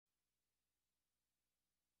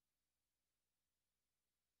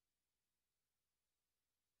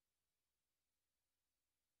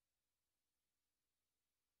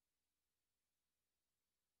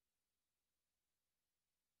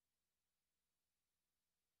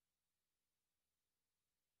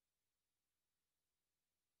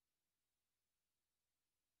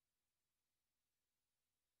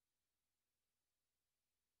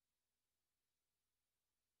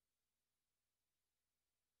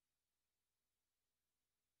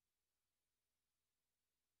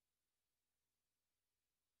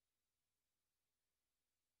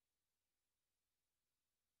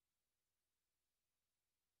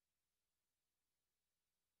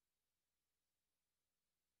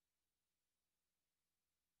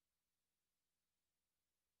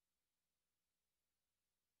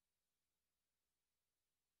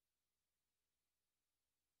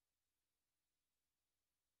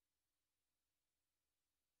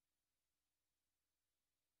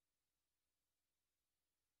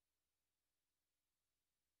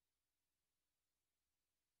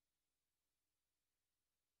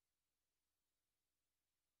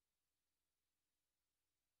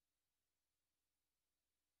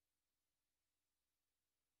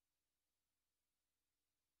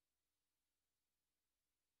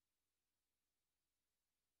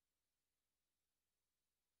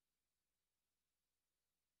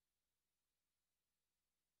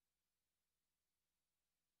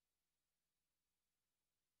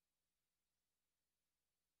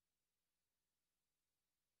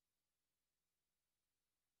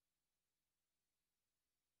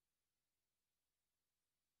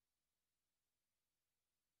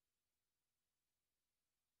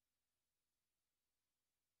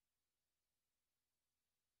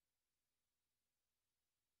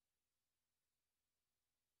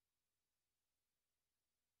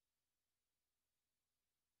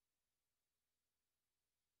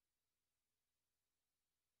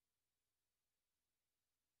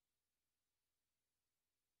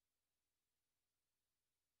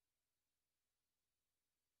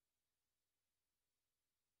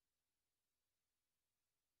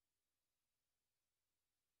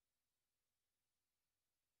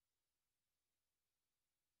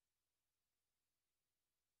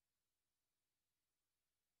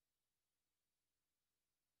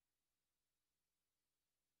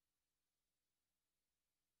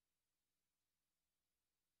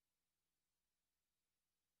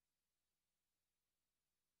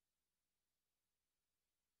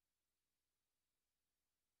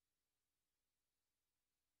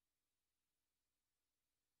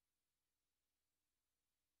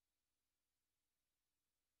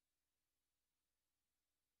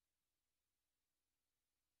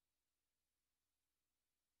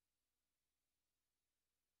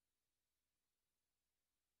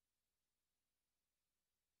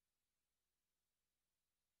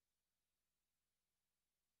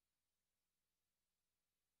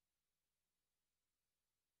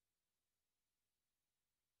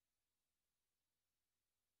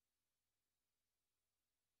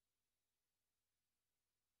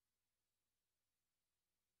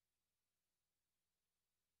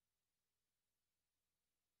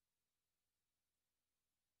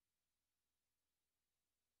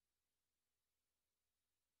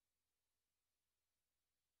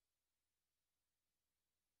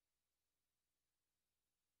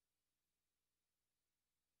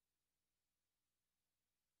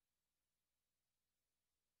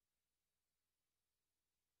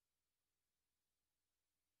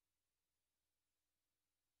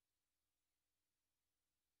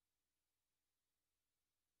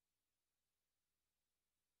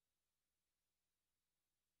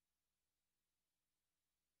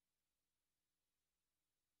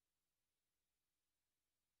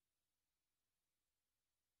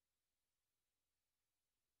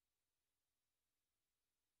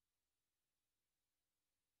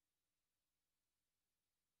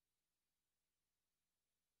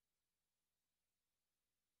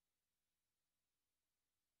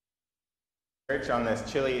Church on this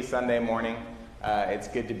chilly Sunday morning. It's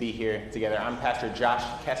good to be here together. I'm Pastor Josh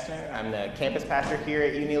Kestner. I'm the campus pastor here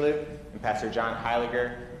at Unilu, and Pastor John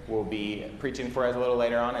Heiliger will be preaching for us a little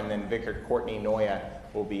later on, and then Vicar Courtney Noya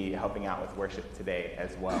will be helping out with worship today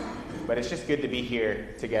as well. But it's just good to be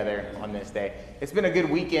here together on this day. It's been a good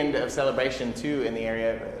weekend of celebration too in the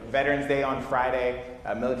area. Veterans Day on Friday,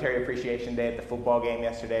 Military Appreciation Day at the football game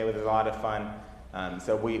yesterday was a lot of fun.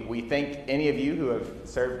 So we thank any of you who have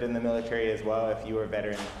served in the military as well, if you are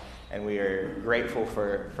veterans, and we are grateful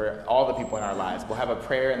for all the people in our lives. We'll have a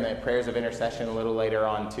prayer and the prayers of intercession a little later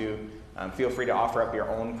on too. Feel free to offer up your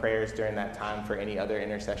own prayers during that time for any other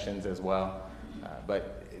intercessions as well.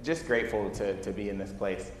 But just grateful to be in this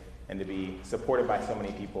place and to be supported by so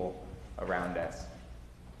many people around us.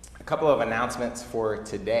 A couple of announcements for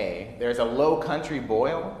today. There's a low country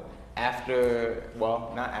boil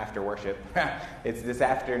not after worship. It's this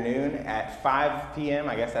afternoon at 5 p.m.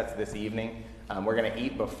 I guess that's this evening. We're going to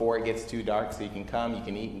eat before it gets too dark, so you can come, you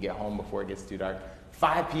can eat and get home before it gets too dark.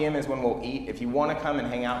 5 p.m. is when we'll eat. If you want to come and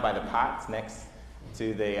hang out by the pots next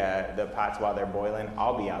to the pots while they're boiling,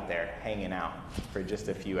 I'll be out there hanging out for just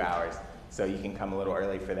a few hours. So you can come a little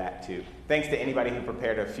early for that too. Thanks to anybody who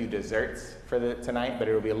prepared a few desserts for tonight, but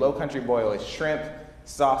it'll be a low country boil. It's shrimp,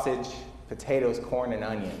 sausage, potatoes, corn, and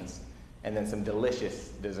onions, and then some delicious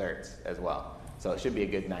desserts as well. So it should be a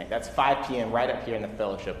good night. That's 5 p.m. right up here in the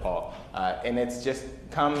fellowship hall. And it's just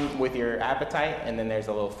come with your appetite, and then there's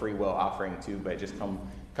a little free will offering too, but just come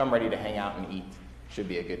ready to hang out and eat. Should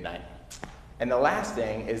be a good night. And the last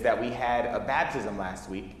thing is that we had a baptism last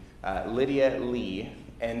week, Lydia Lee.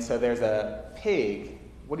 And so there's a pig,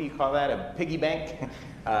 what do you call that, a piggy bank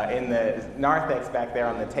in the narthex back there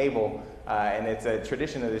on the table. And it's a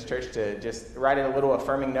tradition of this church to just write a little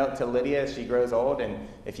affirming note to Lydia as she grows old. And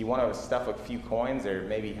if you want to stuff a few coins or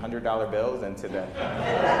maybe $100 bills into the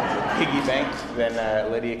piggy bank,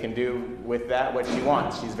 then Lydia can do with that what she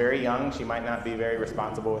wants. She's very young. She might not be very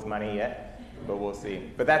responsible with money yet, but we'll see.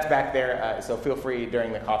 But that's back there, so feel free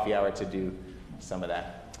during the coffee hour to do some of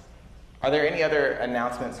that. Are there any other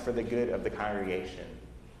announcements for the good of the congregation?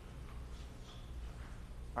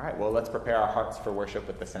 All right, well, let's prepare our hearts for worship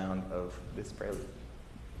with the sound of this prelude.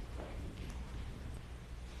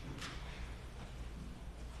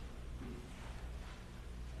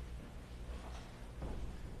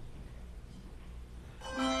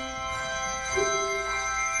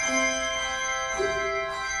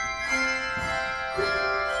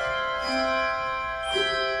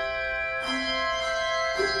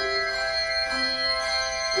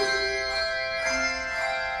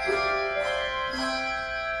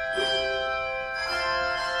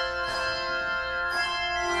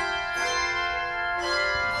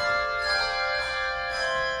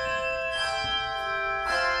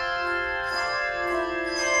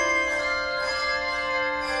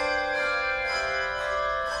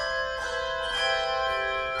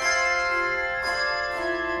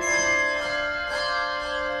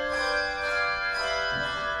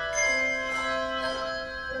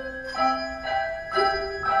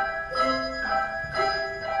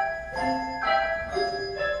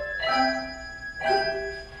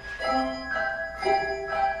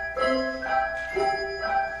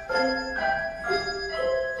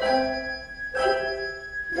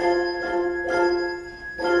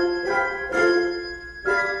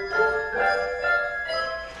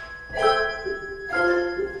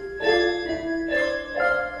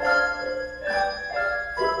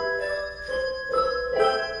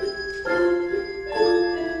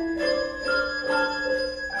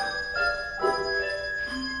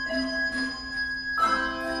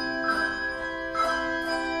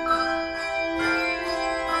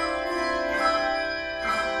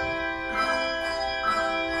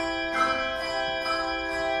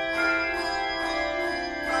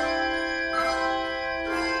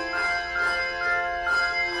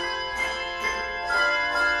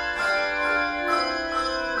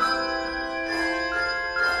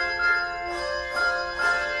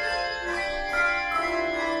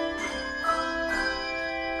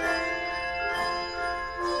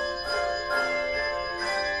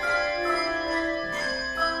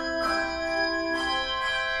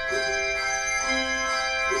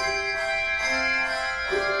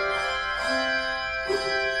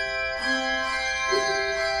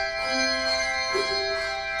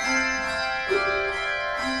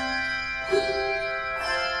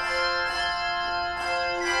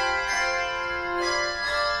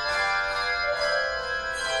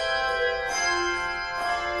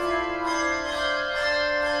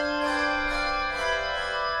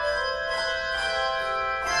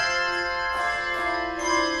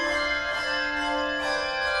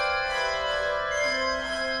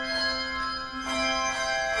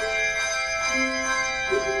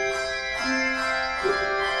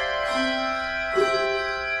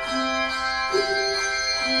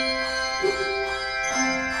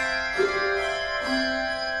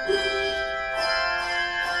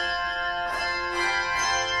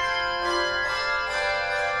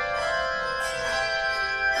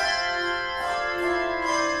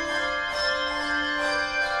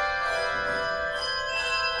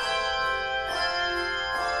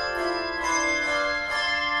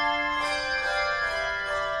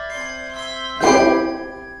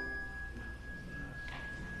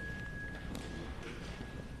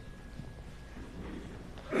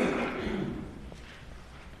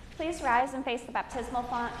 Please rise and face the baptismal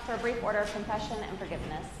font for a brief order of confession and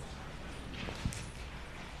forgiveness.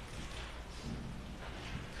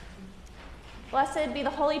 Blessed be the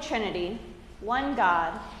Holy Trinity, one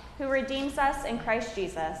God, who redeems us in Christ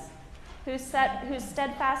Jesus, whose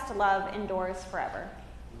steadfast love endures forever.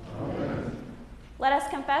 Amen. Let us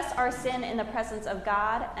confess our sin in the presence of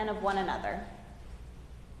God and of one another.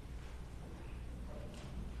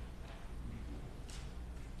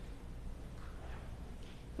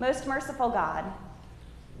 Most merciful God,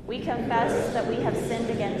 we confess that we have sinned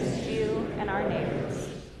against you and our neighbors.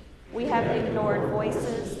 We have ignored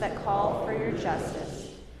voices that call for your justice.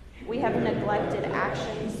 We have neglected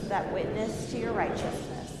actions that witness to your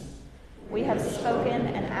righteousness. We have spoken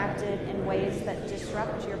and acted in ways that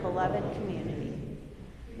disrupt your beloved community.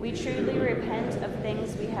 We truly repent of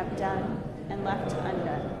things we have done and left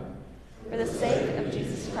undone. For the sake of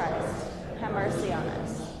Jesus Christ, have mercy on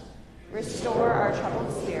us. Restore our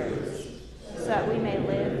troubled spirits, so that we may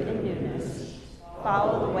live in newness,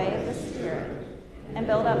 follow the way of the Spirit, and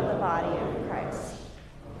build up the body of Christ.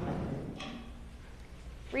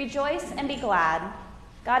 Rejoice and be glad.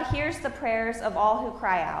 God hears the prayers of all who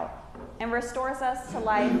cry out and restores us to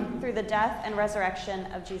life through the death and resurrection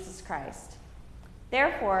of Jesus Christ.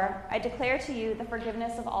 Therefore, I declare to you the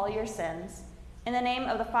forgiveness of all your sins, in the name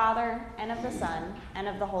of the Father, and of the Son, and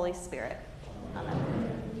of the Holy Spirit. Amen.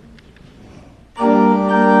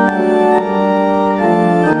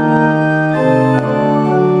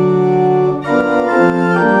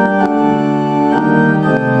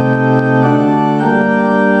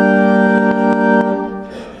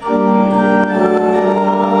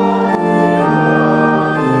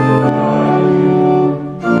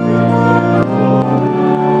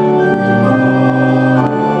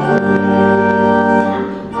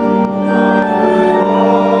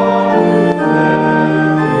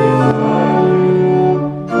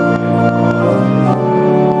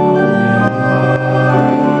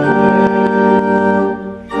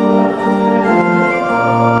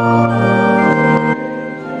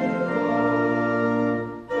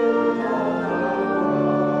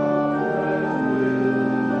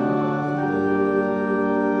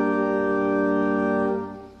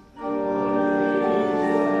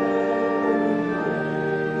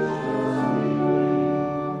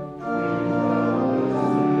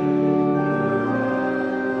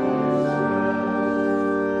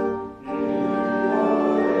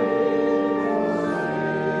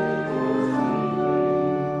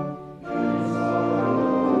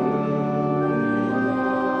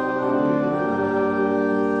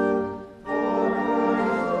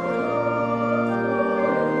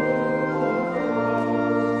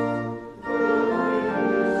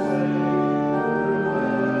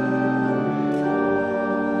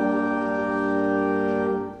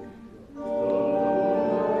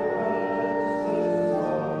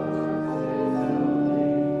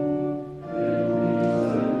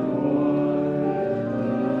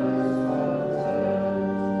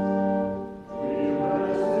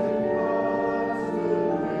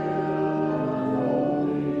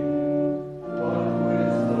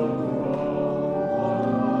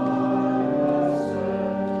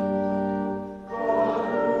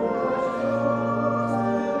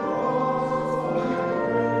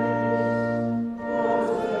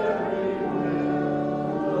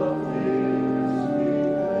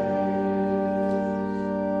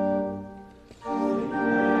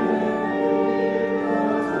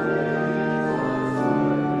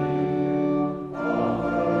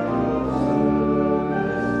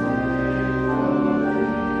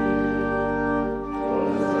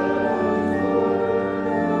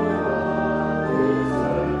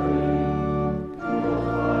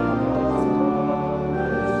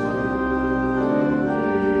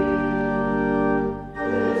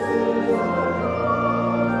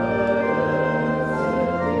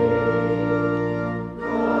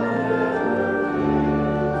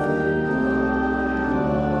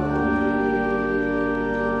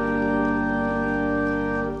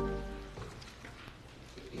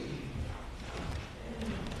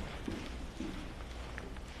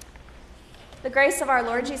 The grace of our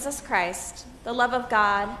Lord Jesus Christ, the love of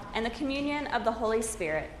God, and the communion of the Holy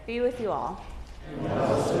Spirit be with you all. And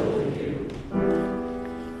also with you.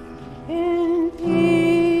 In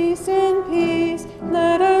peace,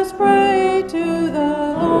 let us pray to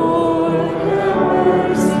the Lord. Have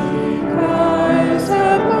mercy. Christ,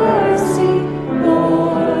 have mercy.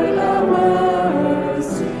 Lord, have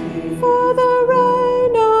mercy. For the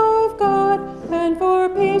reign of God and for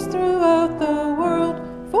peace throughout the world,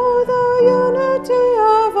 for the unity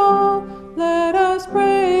of all, let us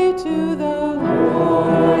pray to the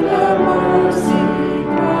Lord. Have mercy.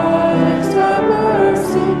 Christ,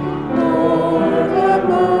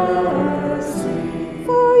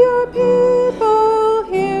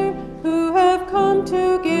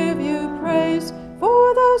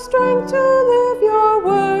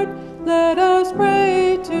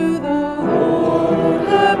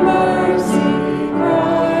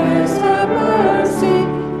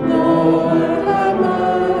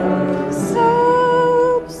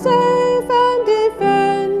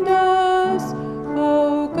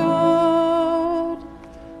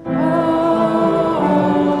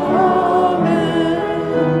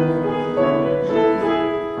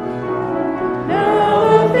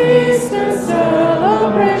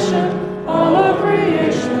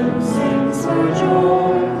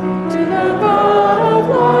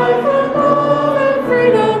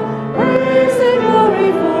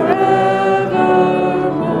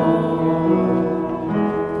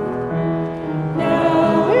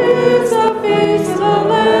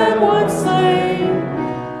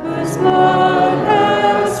 blood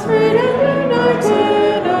has freed and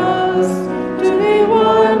united us to be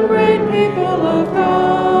one great people of God.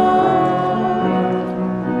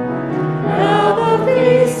 Now the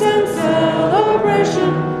feast and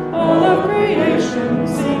celebration, all of creation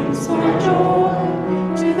sings for joy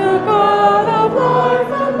to the God of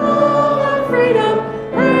life and love and freedom,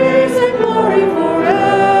 praise and glory forevermore.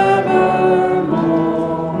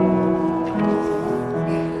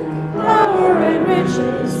 Power and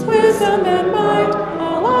riches, wisdom and might,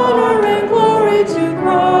 all honor and glory to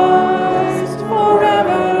Christ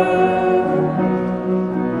forever.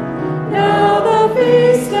 Now the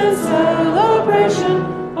feast and celebration,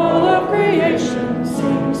 all of creation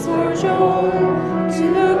sings for joy to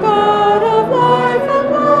the God of life and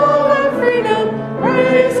love and freedom,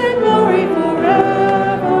 praise and glory forevermore.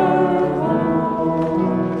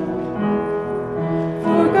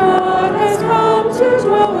 For God has come to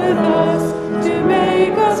dwell with us, to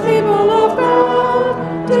make us people of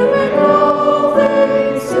God, to make all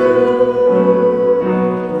things new.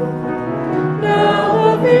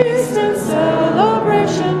 Now the feast and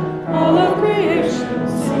celebration, all of creation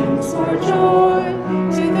sings for joy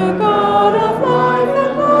to the God of life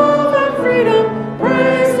and love and freedom,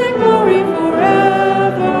 praise and glory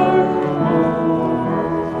forevermore.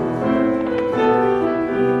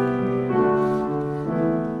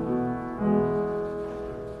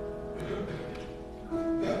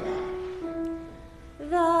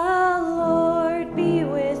 The Lord be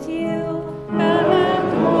with you,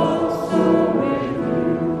 and also with you.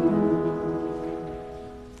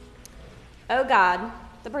 O God,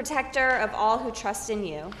 the protector of all who trust in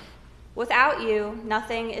you, without you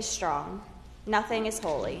nothing is strong, nothing is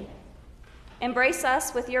holy. Embrace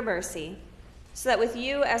us with your mercy, so that with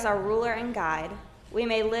you as our ruler and guide, we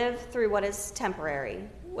may live through what is temporary,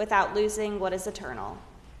 without losing what is eternal.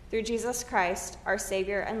 Through Jesus Christ, our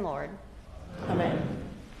Savior and Lord. Amen.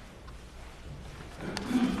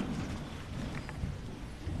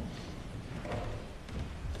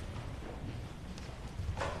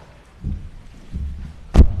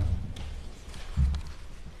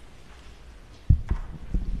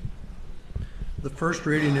 The first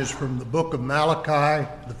reading is from the book of Malachi,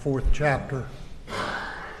 the 4th chapter.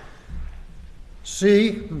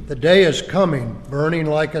 See, the day is coming, burning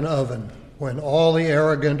like an oven, when all the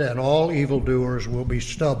arrogant and all evildoers will be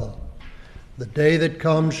stubble. The day that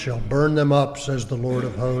comes shall burn them up, says the Lord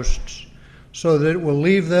of hosts, so that it will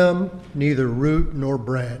leave them neither root nor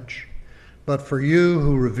branch. But for you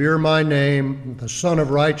who revere my name, the Son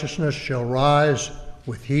of Righteousness shall rise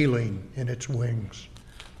with healing in its wings.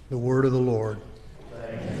 The word of the Lord.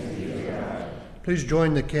 Thanks be to God. Please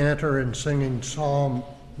join the Cantor in singing Psalm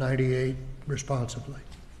 98 responsively.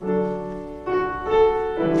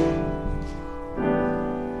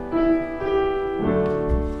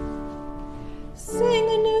 Sing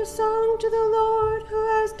a new song to the Lord, who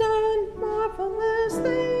has done marvelous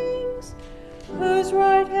things, whose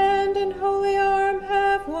right hand and holy arm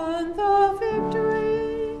have won the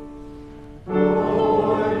victory. O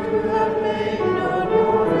Lord, who have made known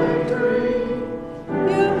your victory,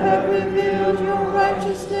 you have revealed your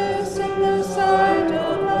righteousness in the sight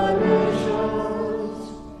of the nations.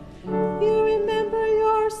 You remember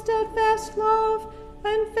your steadfast love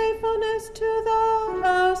and faithfulness to the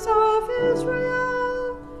house of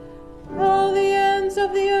Israel. All the ends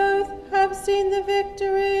of the earth have seen the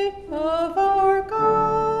victory of our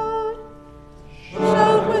God.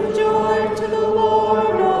 Shout with joy to the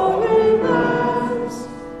Lord, all you lands.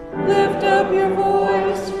 Lift up your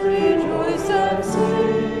voice, rejoice and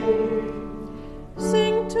sing.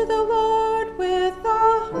 Sing to the Lord with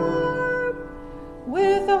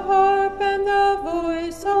the harp and the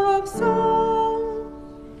voice of song,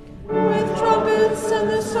 with trumpets and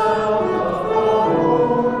the sound of the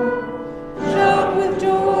horn. Shout with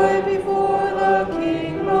joy before the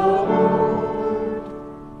King, the Lord.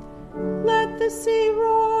 Let the sea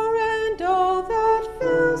roar and all that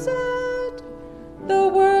fills it, the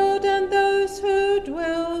world and those who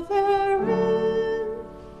dwell therein.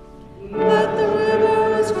 Let the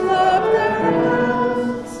rivers clap their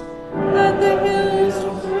hands, let the hills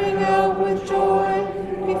ring out with joy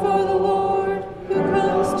before the Lord who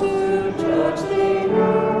comes to judge the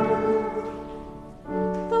earth.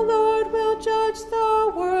 The Lord will judge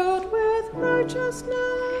the world with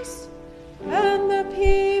righteousness and the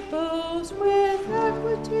peoples with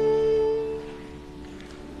equity.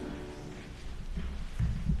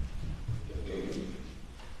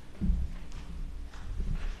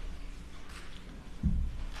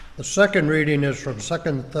 The second reading is from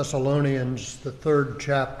 2 Thessalonians, the 3rd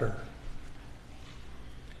chapter.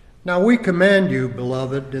 Now we command you,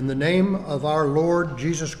 beloved, in the name of our Lord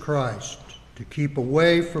Jesus Christ, to keep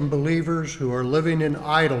away from believers who are living in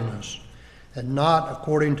idleness and not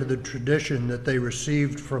according to the tradition that they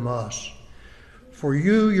received from us. For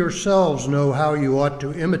you yourselves know how you ought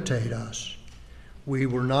to imitate us. We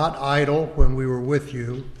were not idle when we were with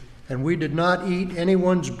you, and we did not eat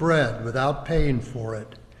anyone's bread without paying for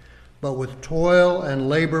it. But with toil and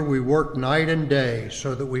labor we worked night and day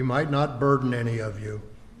so that we might not burden any of you.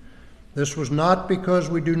 This was not because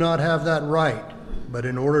we do not have that right, but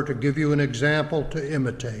in order to give you an example to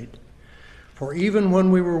imitate. For even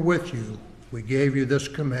when we were with you, we gave you this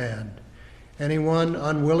command: anyone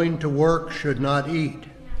unwilling to work should not eat.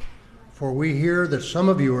 For we hear that some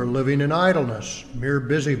of you are living in idleness, mere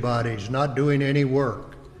busybodies, not doing any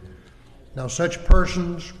work. Now such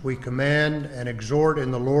persons we command and exhort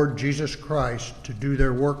in the Lord Jesus Christ to do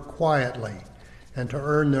their work quietly and to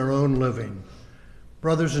earn their own living.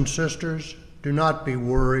 Brothers and sisters, do not be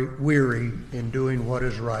weary in doing what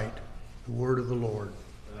is right. The word of the Lord.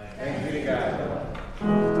 Thanks be to God.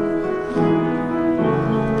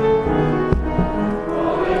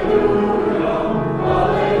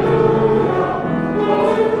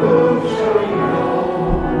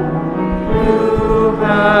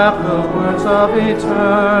 Have the words of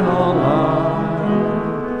eternal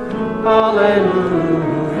life. Hallelujah.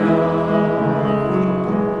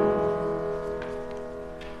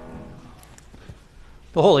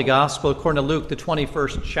 The Holy Gospel according to Luke, the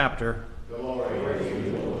 21st chapter. Glory to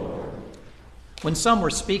you, Lord. When some were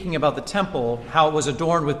speaking about the temple, how it was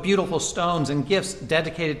adorned with beautiful stones and gifts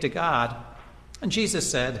dedicated to God, and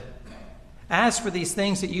Jesus said, "As for these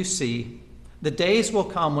things that you see, the days will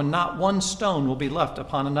come when not one stone will be left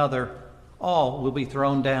upon another. All will be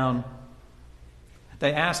thrown down."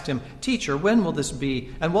 They asked him, "Teacher, when will this be?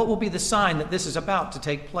 And what will be the sign that this is about to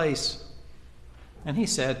take place?" And he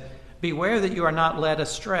said, "Beware that you are not led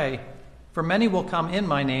astray, for many will come in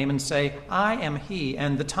my name and say, 'I am he,'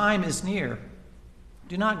 and the time is near.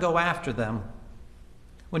 Do not go after them.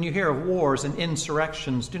 When you hear of wars and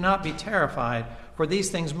insurrections, do not be terrified, for these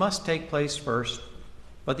things must take place first,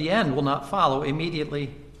 but the end will not follow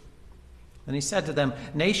immediately." Then he said to them,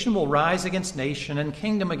 "Nation will rise against nation, and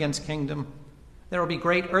kingdom against kingdom. There will be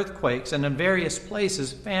great earthquakes, and in various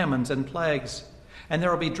places famines and plagues, and there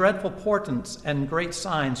will be dreadful portents and great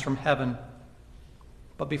signs from heaven.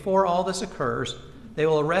 But before all this occurs, they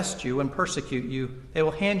will arrest you and persecute you. They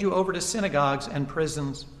will hand you over to synagogues and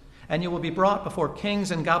prisons, and you will be brought before kings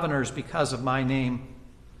and governors because of my name.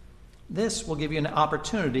 This will give you an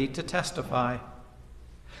opportunity to testify.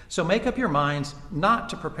 So make up your minds not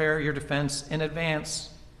to prepare your defense in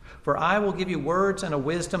advance, for I will give you words and a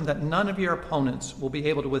wisdom that none of your opponents will be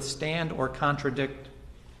able to withstand or contradict.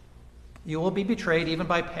 You will be betrayed even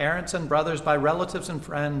by parents and brothers, by relatives and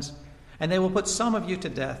friends, and they will put some of you to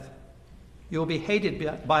death. You will be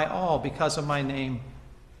hated by all because of my name,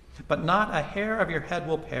 but not a hair of your head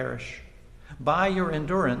will perish. By your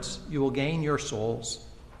endurance you will gain your souls."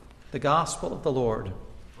 The Gospel of the Lord.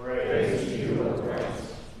 Praise to you, O Christ.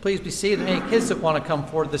 Please be seated. Any kids that want to come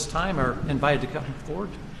forward this time are invited to come forward.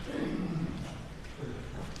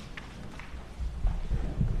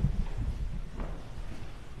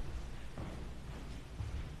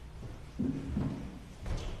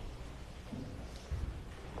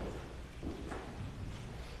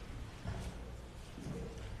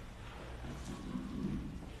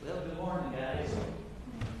 Well, good morning, guys.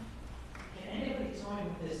 Can anybody tell me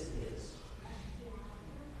what this is?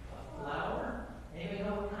 A flower? Anybody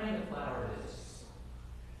know what kind of flower it is?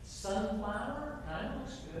 Sunflower? Kind of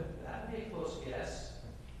looks good. That'd be a close guess.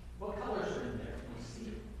 What colors are in there? Can you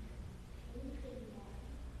see?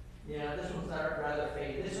 Yeah, this one's rather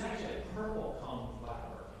faded. This is actually a purple cone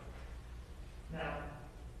flower. Now,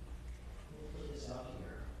 let me put this up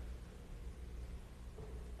here.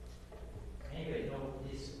 Anybody know what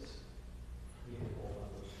this is? You can hold up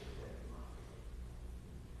those two.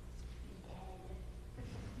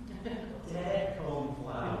 Dead cone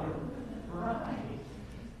flower. Right.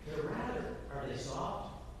 They're rather, are they soft?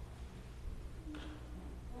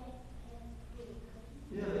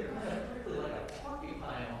 Yeah, they're kind of prickly, like a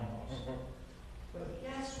porcupine almost. But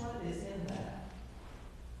guess what is in that?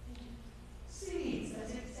 Seeds.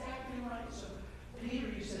 That's exactly right. So, Peter,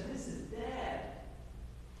 you said this is dead.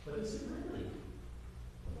 But is it really?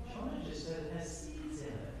 Jonah just said it has seeds in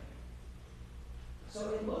it.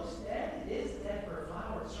 So it looks dead. It is dead for a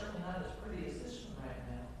flower. It's certainly not as pretty as this one right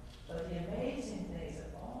now. But the amazing thing is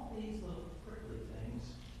that all these little prickly things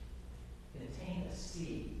contain a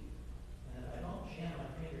seed. And if I don't jam my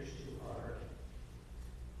fingers too hard,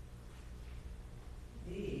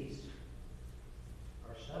 these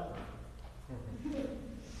are stubborn.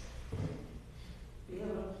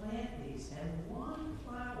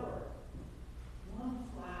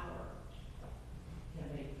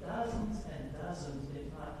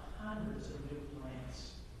 hundreds of new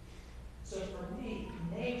plants. So for me,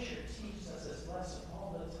 nature teaches us this lesson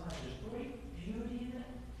all the time. There's great beauty in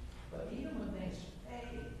it, but even when things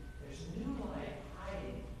fade, there's new life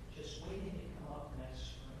hiding, just waiting to come up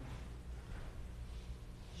next spring.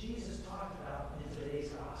 Jesus talked about in today's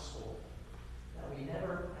gospel that we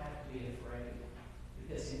never have to be afraid,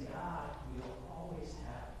 because in God we will always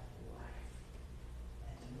have life.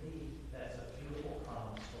 And to me, that's a beautiful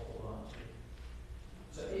promise to hold on to.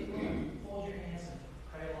 So if you fold your hands and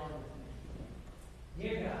pray along with me.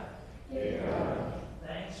 Dear God,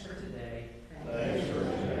 thanks for today.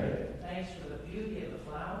 Thanks for the beauty of the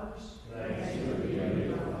flowers. And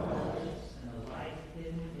the life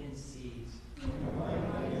hidden in seeds.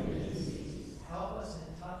 Help us in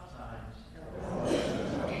tough times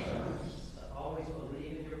to always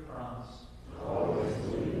believe in your promise.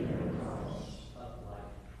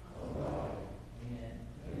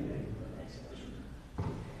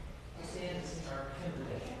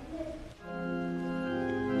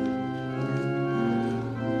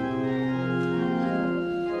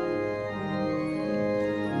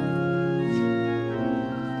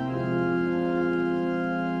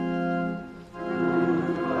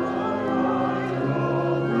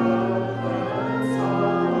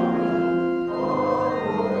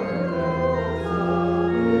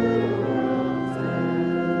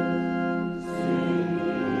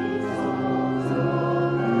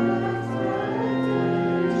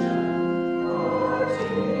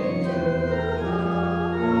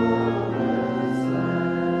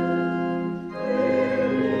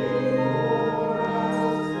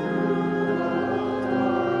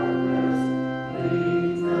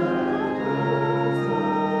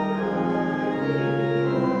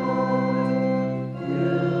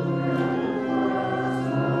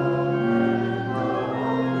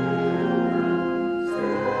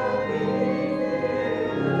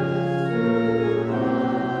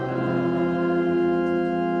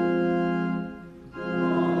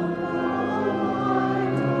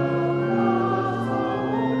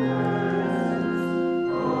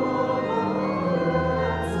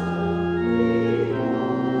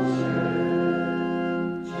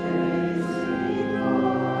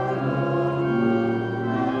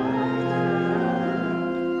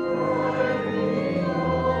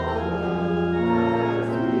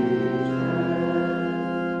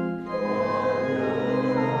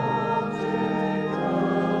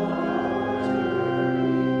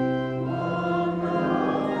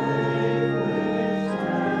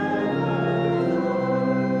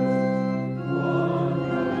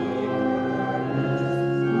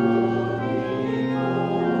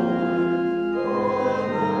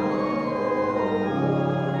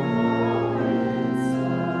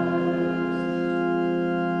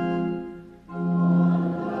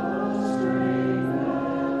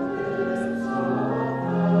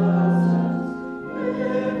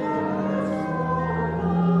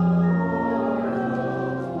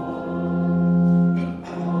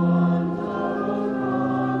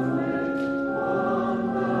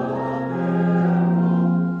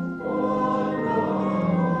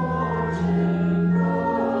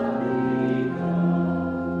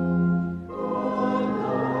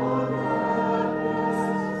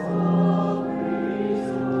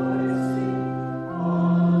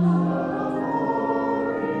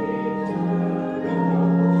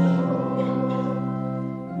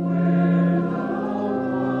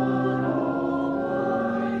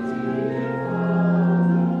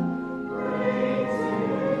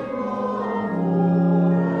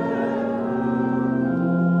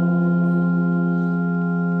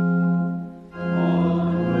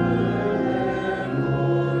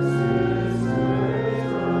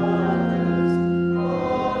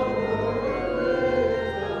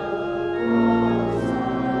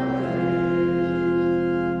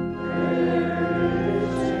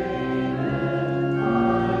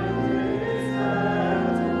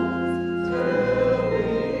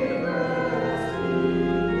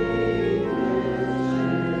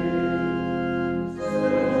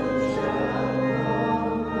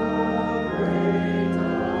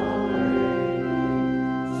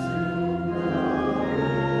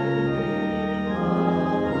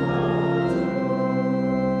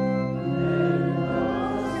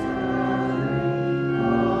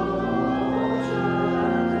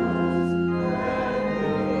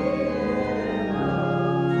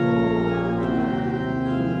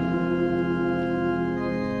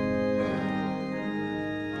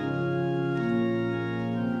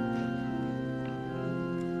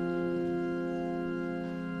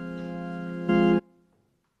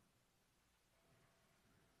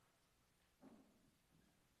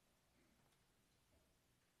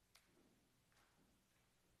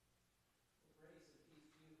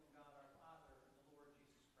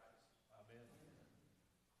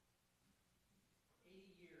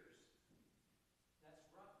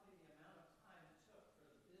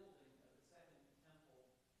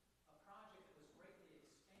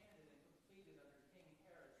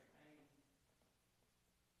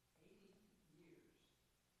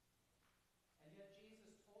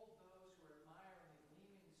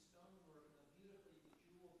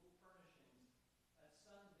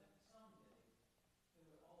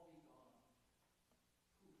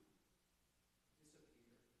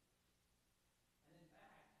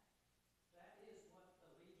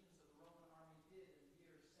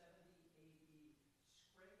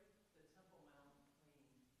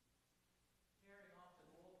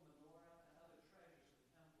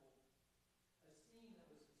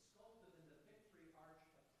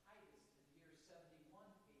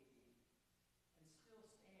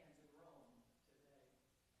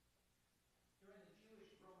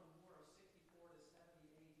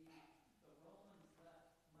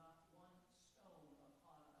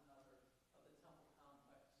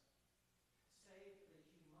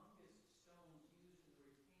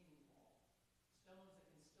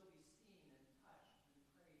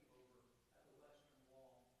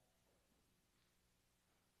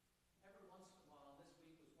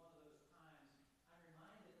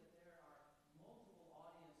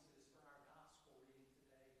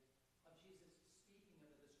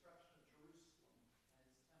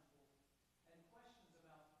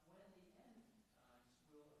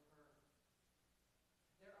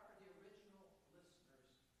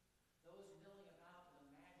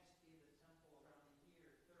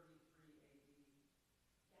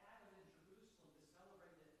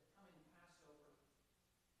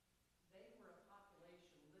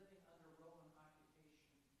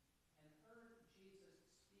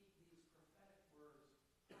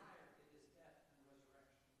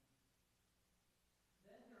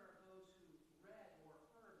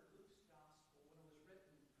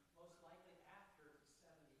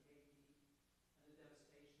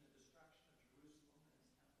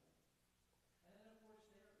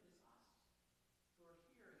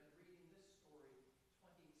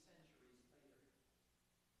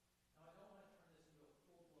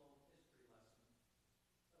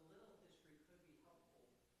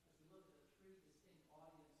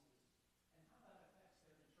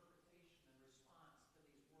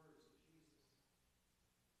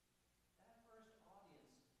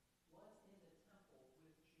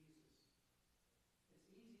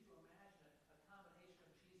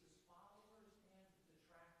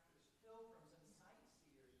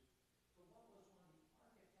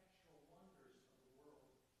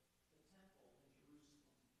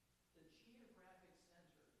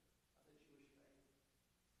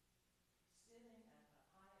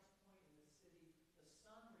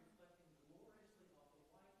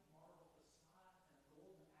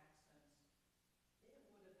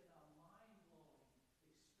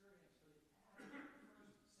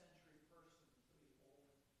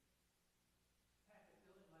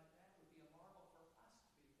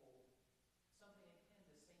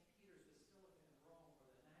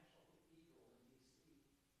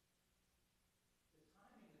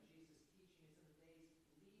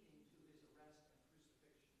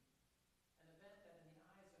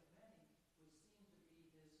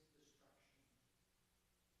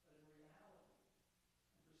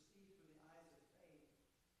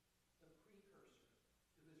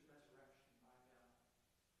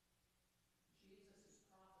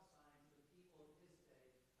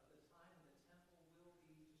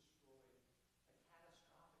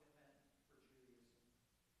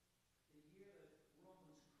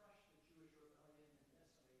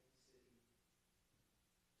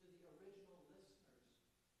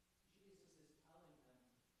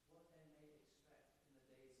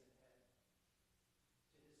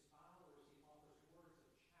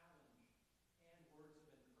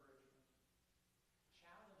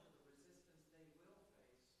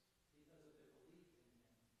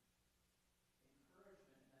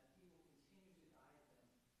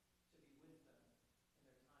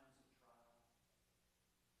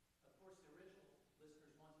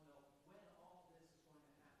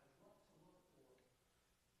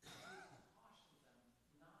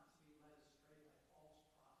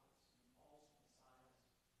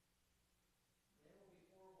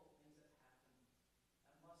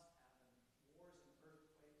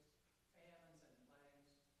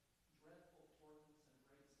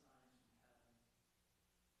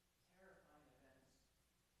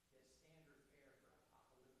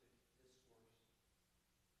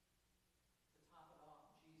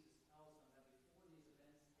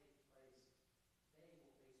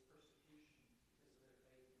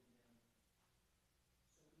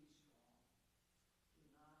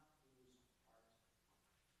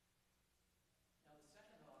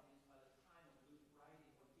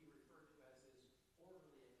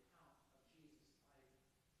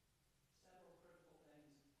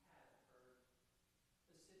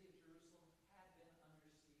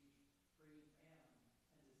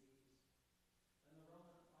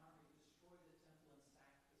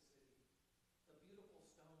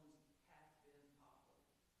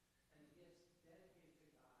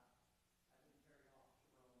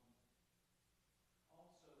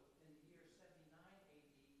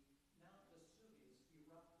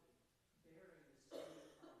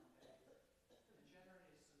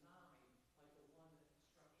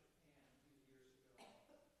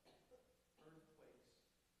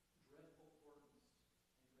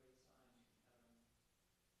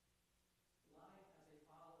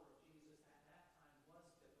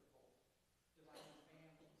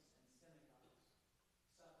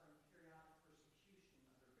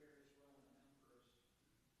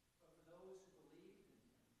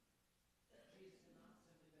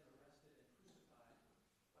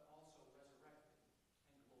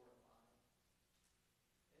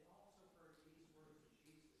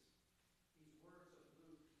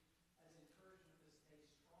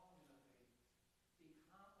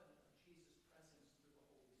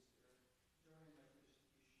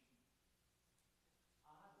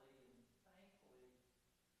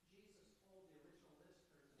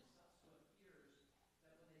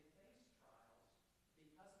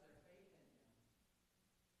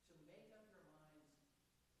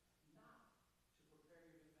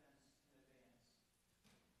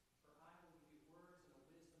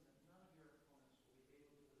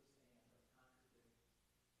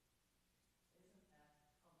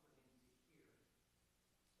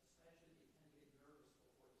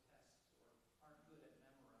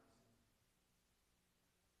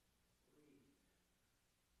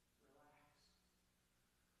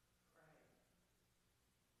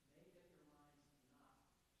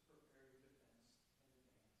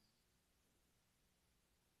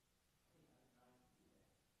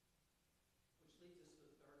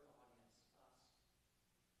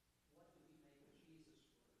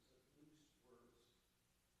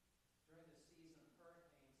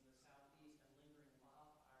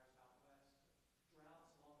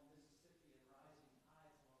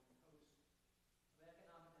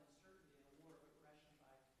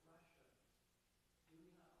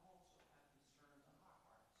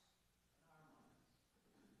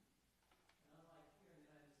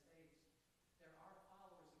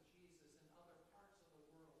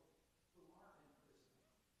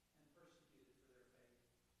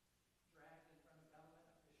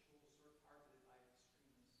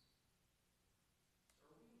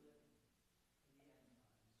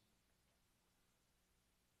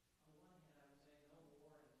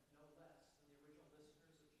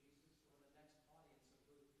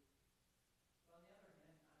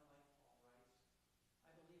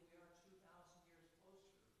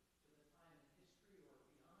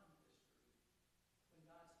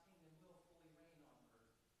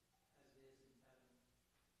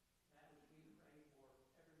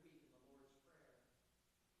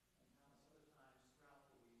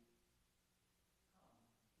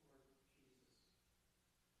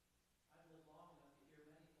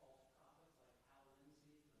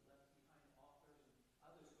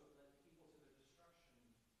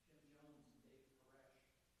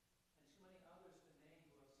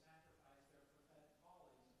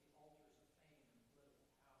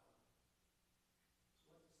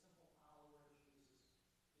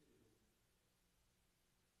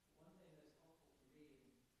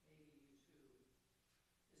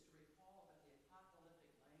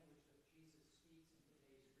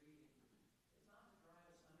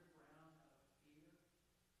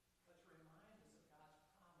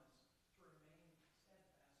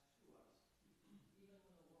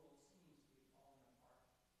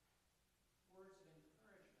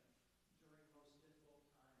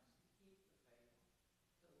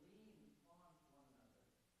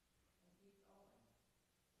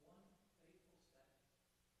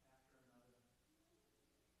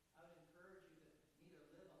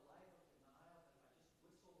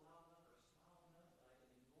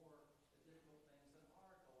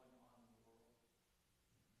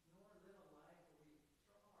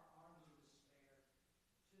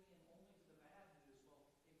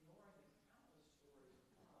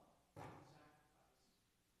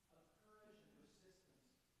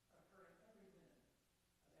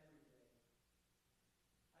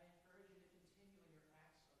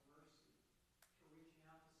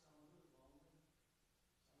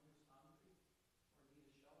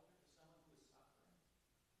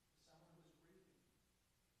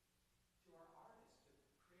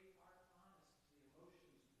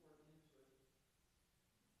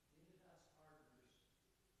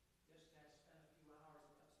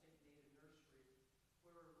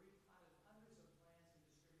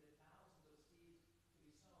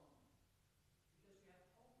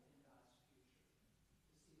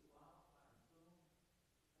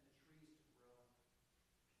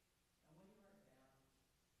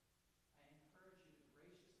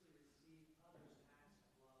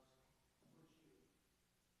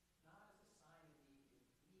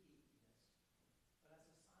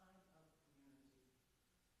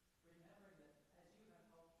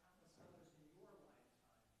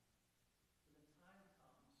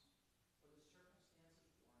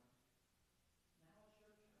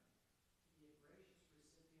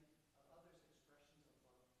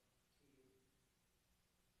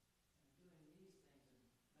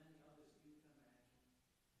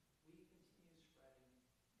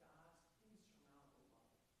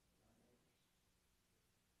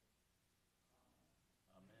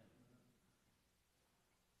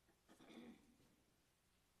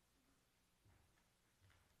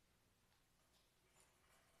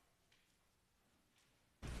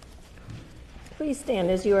 Please stand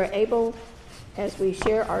as you are able as we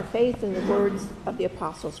share our faith in the words of the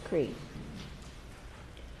Apostles' Creed.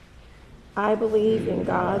 I believe in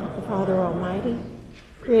God, the Father Almighty,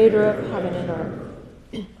 creator of heaven and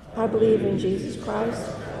earth. I believe in Jesus Christ,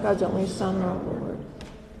 God's only Son, our Lord,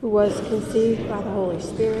 who was conceived by the Holy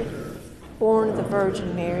Spirit, born of the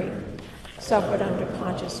Virgin Mary, suffered under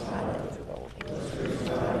Pontius Pilate,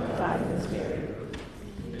 died in the Spirit.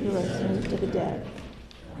 He rose into the dead.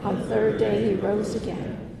 On the third day he rose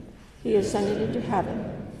again. He ascended into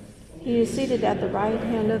heaven. He is seated at the right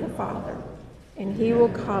hand of the Father, and he will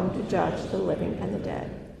come to judge the living and the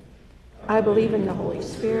dead. I believe in the Holy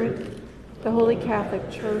Spirit, the Holy Catholic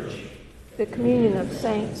Church, the communion of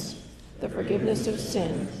saints, the forgiveness of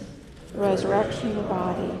sins, the resurrection of the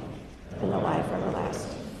body, and the life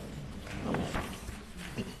everlasting. Amen.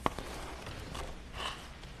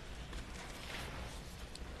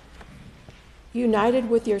 United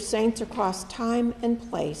with your saints across time and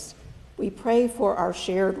place, we pray for our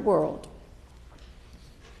shared world.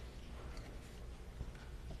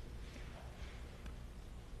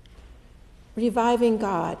 Reviving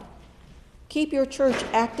God, keep your church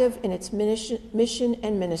active in its mission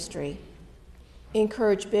and ministry.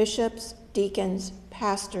 Encourage bishops, deacons,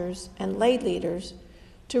 pastors, and lay leaders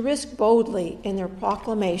to risk boldly in their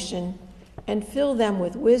proclamation and fill them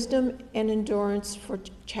with wisdom and endurance for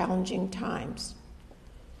challenging times.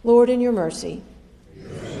 Lord, in your mercy.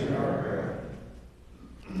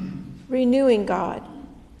 Renewing God,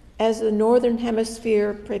 as the northern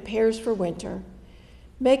hemisphere prepares for winter,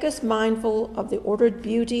 make us mindful of the ordered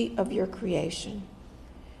beauty of your creation.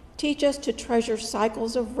 Teach us to treasure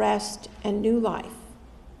cycles of rest and new life.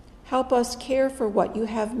 Help us care for what you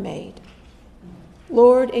have made.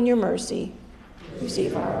 Lord, in your mercy,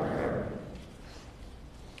 receive our prayer.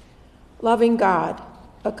 Loving God,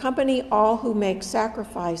 accompany all who make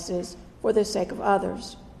sacrifices for the sake of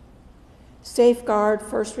others. Safeguard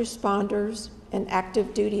first responders and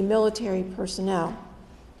active duty military personnel.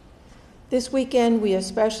 This weekend, we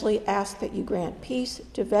especially ask that you grant peace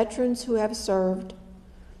to veterans who have served,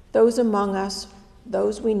 those among us,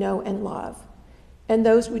 those we know and love, and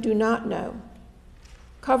those we do not know.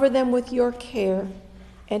 Cover them with your care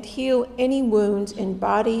and heal any wounds in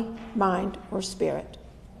body, mind, or spirit.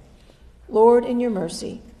 Lord, in your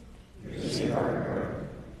mercy, receive our prayer.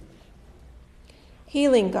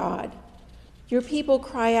 Healing God, your people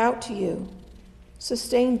cry out to you.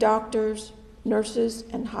 Sustain doctors, nurses,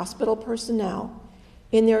 and hospital personnel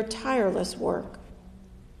in their tireless work.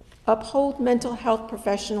 Uphold mental health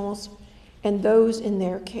professionals and those in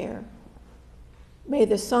their care. May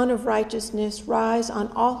the Sun of Righteousness rise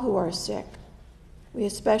on all who are sick. We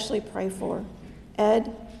especially pray for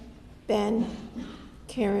Ed, Ben,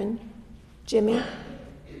 Karen, Jimmy,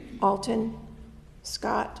 Alton,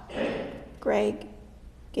 Scott, Greg,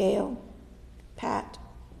 Gail, Pat,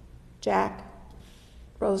 Jack,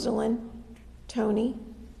 Rosalind, Tony,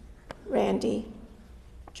 Randy,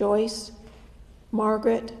 Joyce,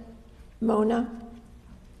 Margaret, Mona,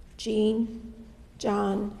 Jean,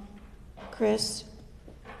 John, Chris,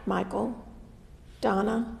 Michael,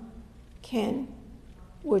 Donna, Ken,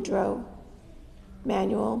 Woodrow,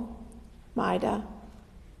 Manuel, Maida,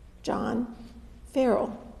 John,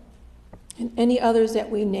 Farrell, and any others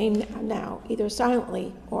that we name now, either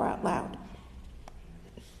silently or out loud.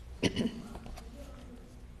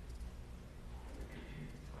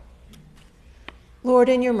 Lord,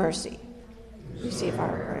 in your mercy, receive our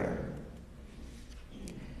prayer.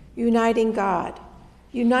 Uniting God,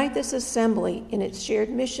 unite this assembly in its shared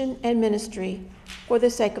mission and ministry for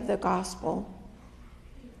the sake of the gospel.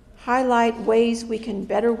 Highlight ways we can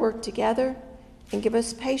better work together and give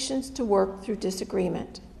us patience to work through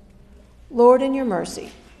disagreement. Lord, in your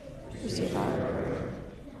mercy, receive our prayer.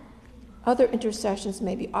 Other intercessions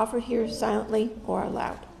may be offered here silently or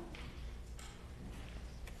aloud.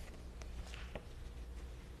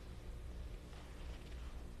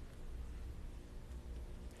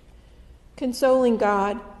 Consoling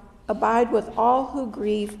God, abide with all who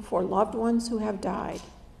grieve for loved ones who have died.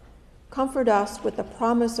 Comfort us with the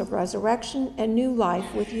promise of resurrection and new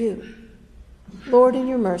life with you. Lord, in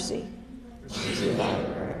your mercy, receive our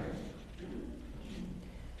prayer.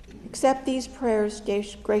 Accept these prayers,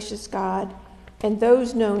 gracious God, and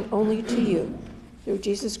those known only to you, through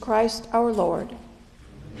Jesus Christ our Lord.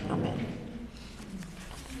 Amen.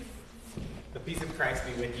 The peace of Christ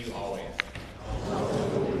be with you always.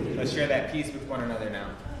 Let's share that peace with one another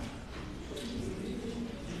now.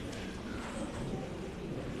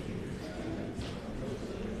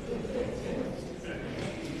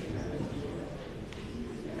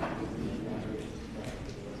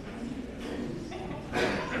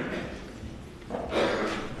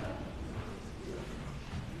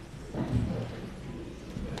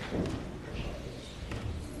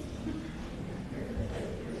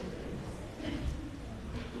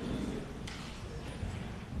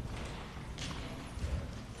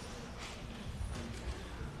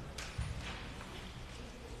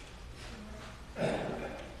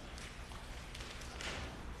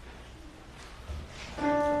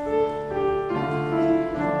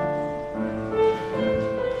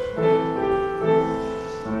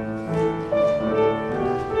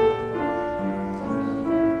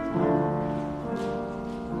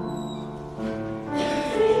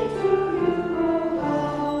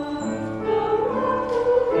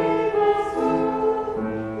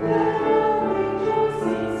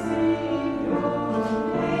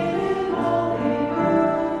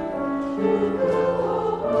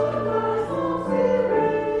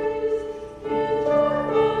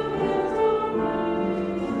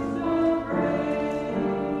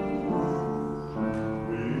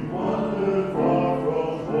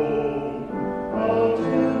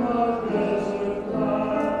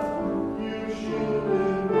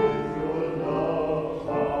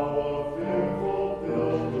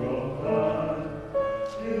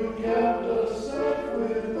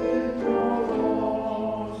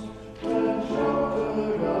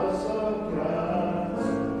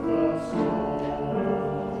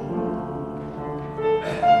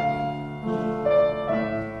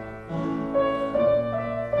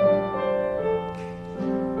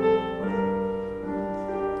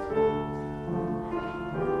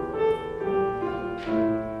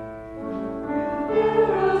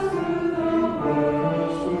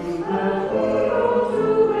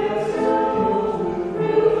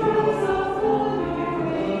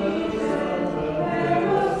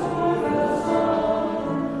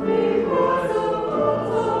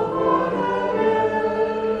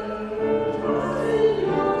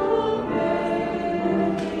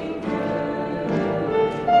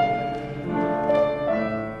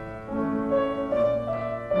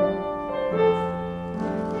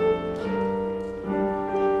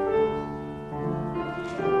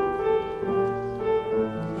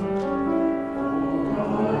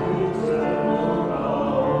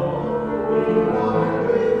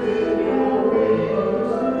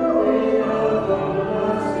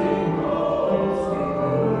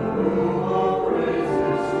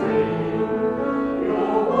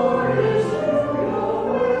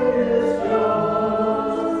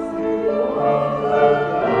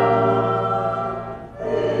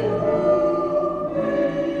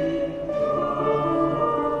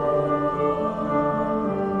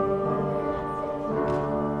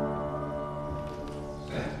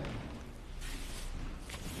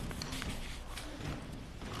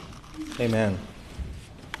 Amen.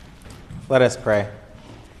 Let us pray.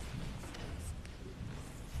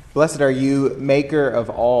 Blessed are you, maker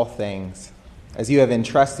of all things, as you have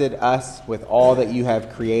entrusted us with all that you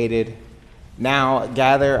have created. Now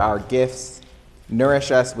gather our gifts,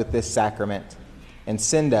 nourish us with this sacrament, and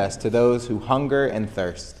send us to those who hunger and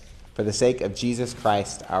thirst, for the sake of Jesus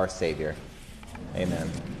Christ, our Savior.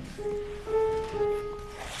 Amen.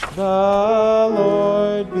 The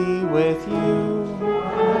Lord be with you.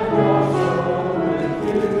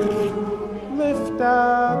 Lift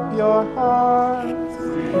up your hearts.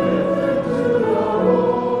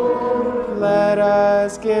 Let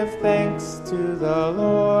us give thanks to the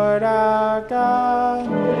Lord our God.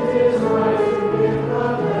 It is right to give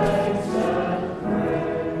thanks and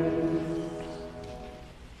praise.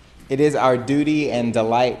 It is our duty and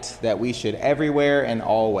delight that we should everywhere and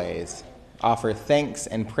always offer thanks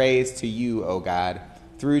and praise to you, O God,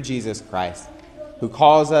 through Jesus Christ, who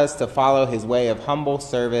calls us to follow his way of humble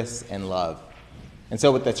service and love. And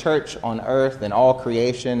so with the church on earth and all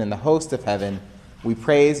creation and the host of heaven, we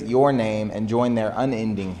praise your name and join their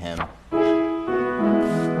unending hymn.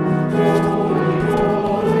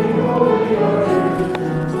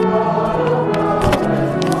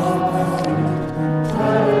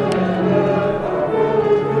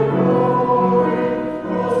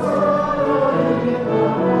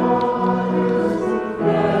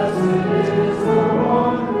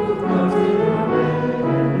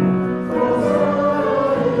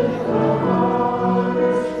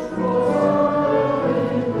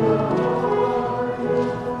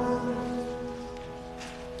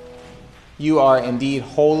 You are indeed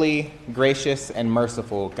holy, gracious, and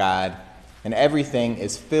merciful, God, and everything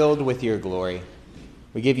is filled with your glory.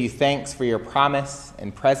 We give you thanks for your promise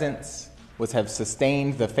and presence, which have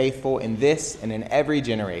sustained the faithful in this and in every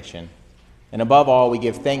generation. And above all, we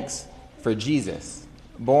give thanks for Jesus,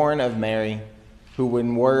 born of Mary, who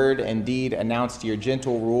in word and deed announced your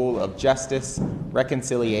gentle rule of justice,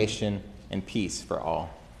 reconciliation, and peace for all.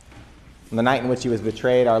 On the night in which he was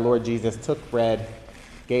betrayed, our Lord Jesus took bread,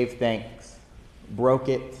 gave thanks, broke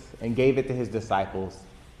it, and gave it to his disciples,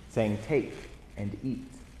 saying, "Take and eat.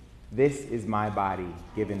 This is my body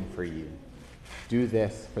given for you. Do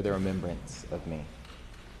this for the remembrance of me."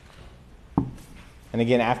 And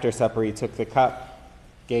again, after supper, he took the cup,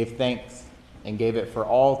 gave thanks, and gave it for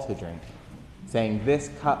all to drink, saying, "This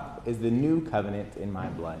cup is the new covenant in my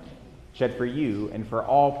blood, shed for you and for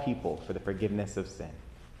all people for the forgiveness of sin.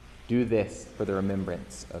 Do this for the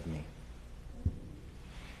remembrance of me."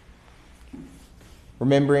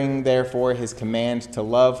 Remembering, therefore, his command to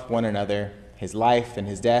love one another, his life and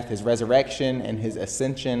his death, his resurrection and his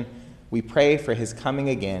ascension, we pray for his coming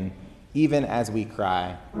again, even as we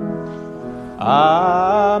cry,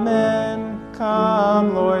 Amen.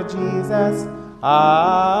 Come, Lord Jesus.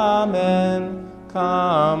 Amen.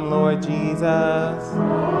 Come, Lord Jesus.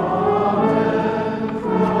 Amen.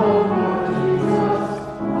 Come, Lord Jesus.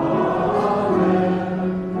 Amen.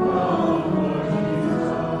 Come, Lord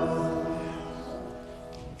Jesus.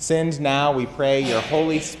 Send now, we pray, your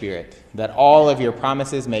Holy Spirit, that all of your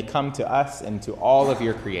promises may come to us and to all of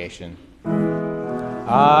your creation.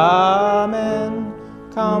 Amen.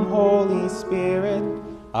 Come, Holy Spirit.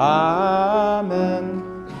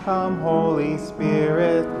 Amen. Come, Holy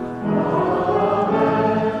Spirit. Amen.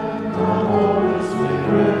 Come, Holy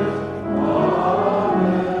Spirit.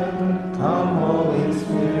 Amen. Come, Holy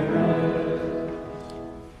Spirit.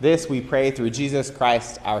 This we pray through Jesus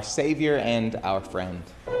Christ, our Savior and our friend.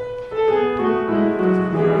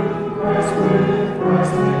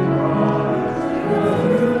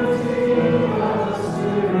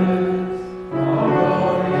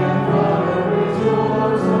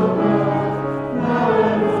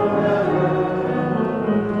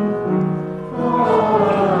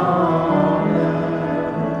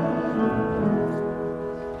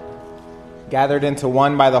 Gathered into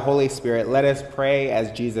one by the Holy Spirit, let us pray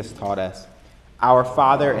as Jesus taught us. Our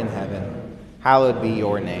Father in heaven, hallowed be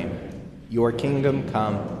your name. Your kingdom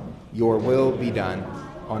come, your will be done,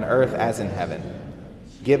 on earth as in heaven.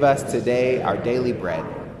 Give us today our daily bread.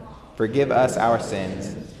 Forgive us our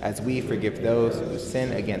sins, as we forgive those who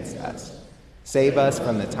sin against us. Save us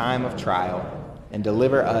from the time of trial, and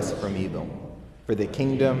deliver us from evil. For the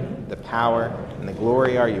kingdom, the power, and the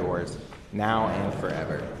glory are yours, now and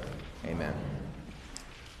forever. Amen.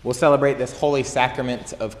 We'll celebrate this holy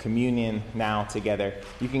sacrament of communion now together.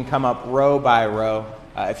 You can come up row by row.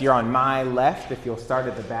 If you're on my left, if you'll start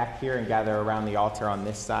at the back here and gather around the altar on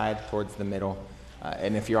this side towards the middle.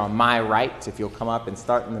 And if you're on my right, if you'll come up and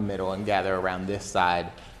start in the middle and gather around this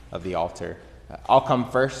side of the altar. I'll come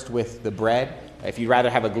first with the bread. If you'd rather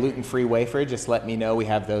have a gluten-free wafer, just let me know. We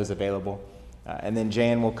have those available. And then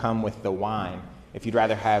Jan will come with the wine. If you'd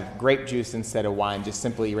rather have grape juice instead of wine, just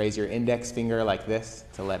simply raise your index finger like this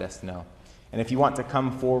to let us know. And if you want to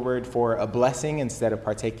come forward for a blessing instead of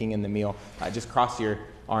partaking in the meal, just cross your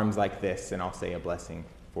arms like this and I'll say a blessing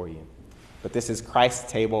for you. But this is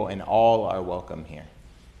Christ's table and all are welcome here.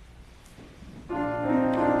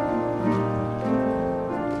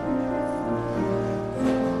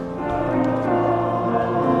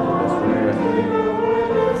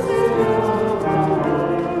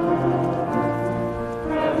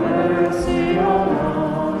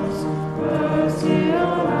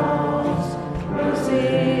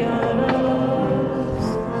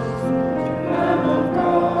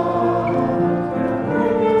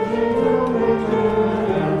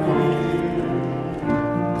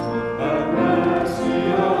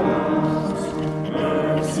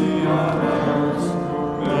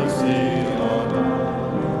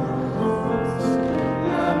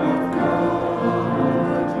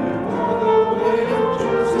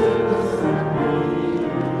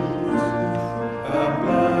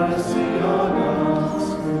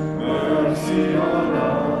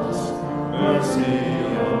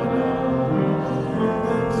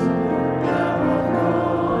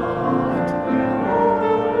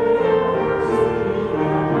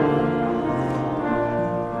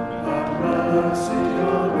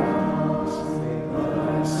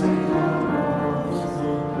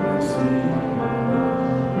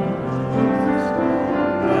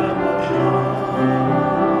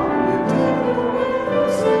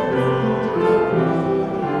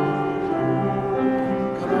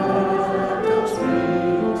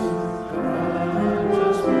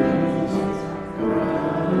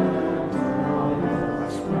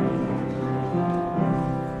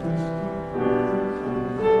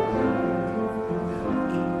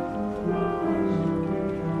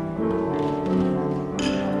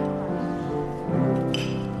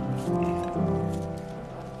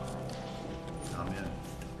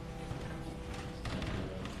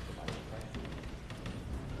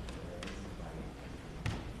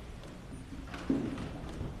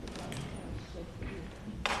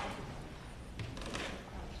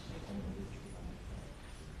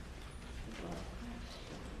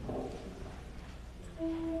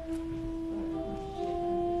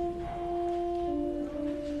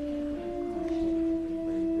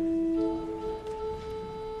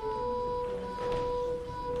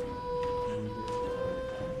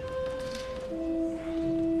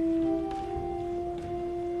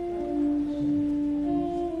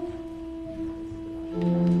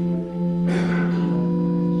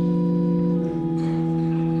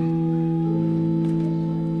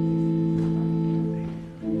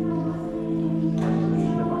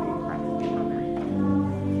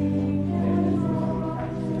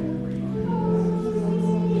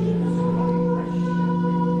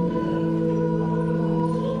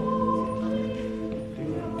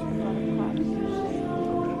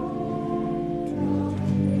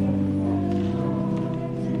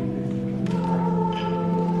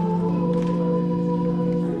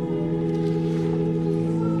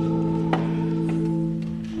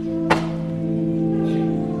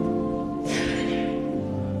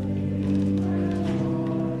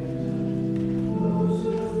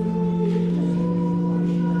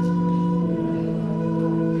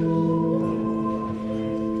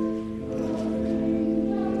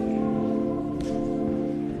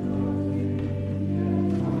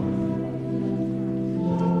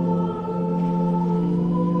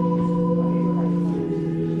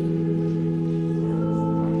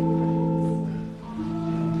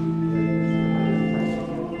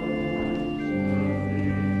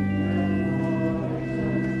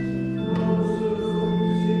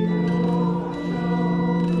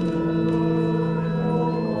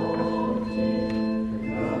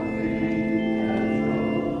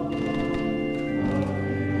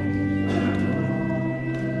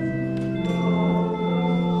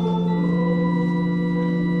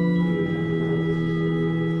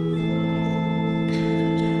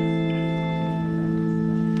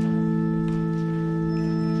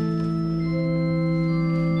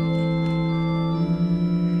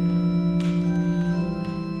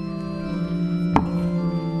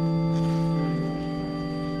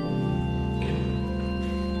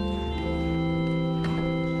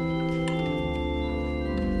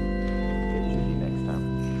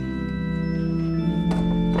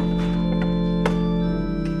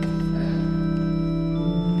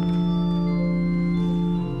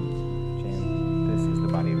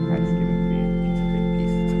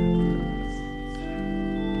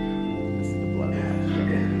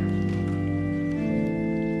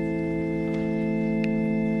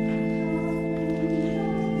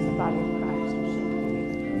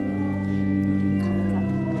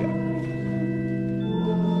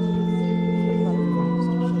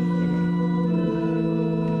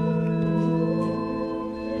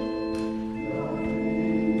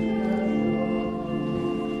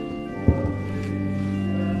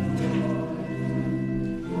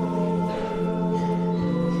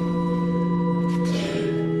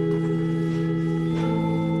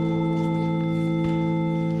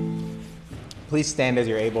 Please stand as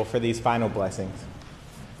you're able for these final blessings.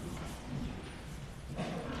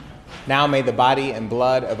 Now may the body and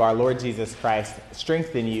blood of our Lord Jesus Christ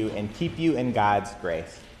strengthen you and keep you in God's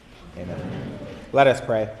grace. Amen. Let us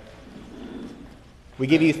pray. We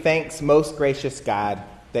give you thanks, most gracious God,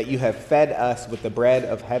 that you have fed us with the bread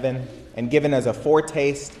of heaven and given us a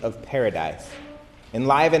foretaste of paradise.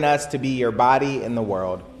 Enliven us to be your body in the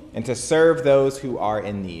world and to serve those who are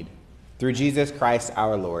in need. Through Jesus Christ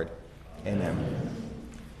our Lord. Amen.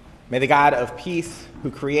 May the God of peace,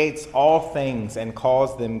 who creates all things and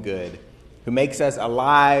calls them good, who makes us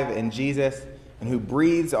alive in Jesus, and who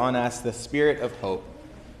breathes on us the spirit of hope,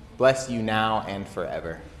 bless you now and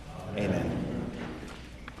forever. Amen.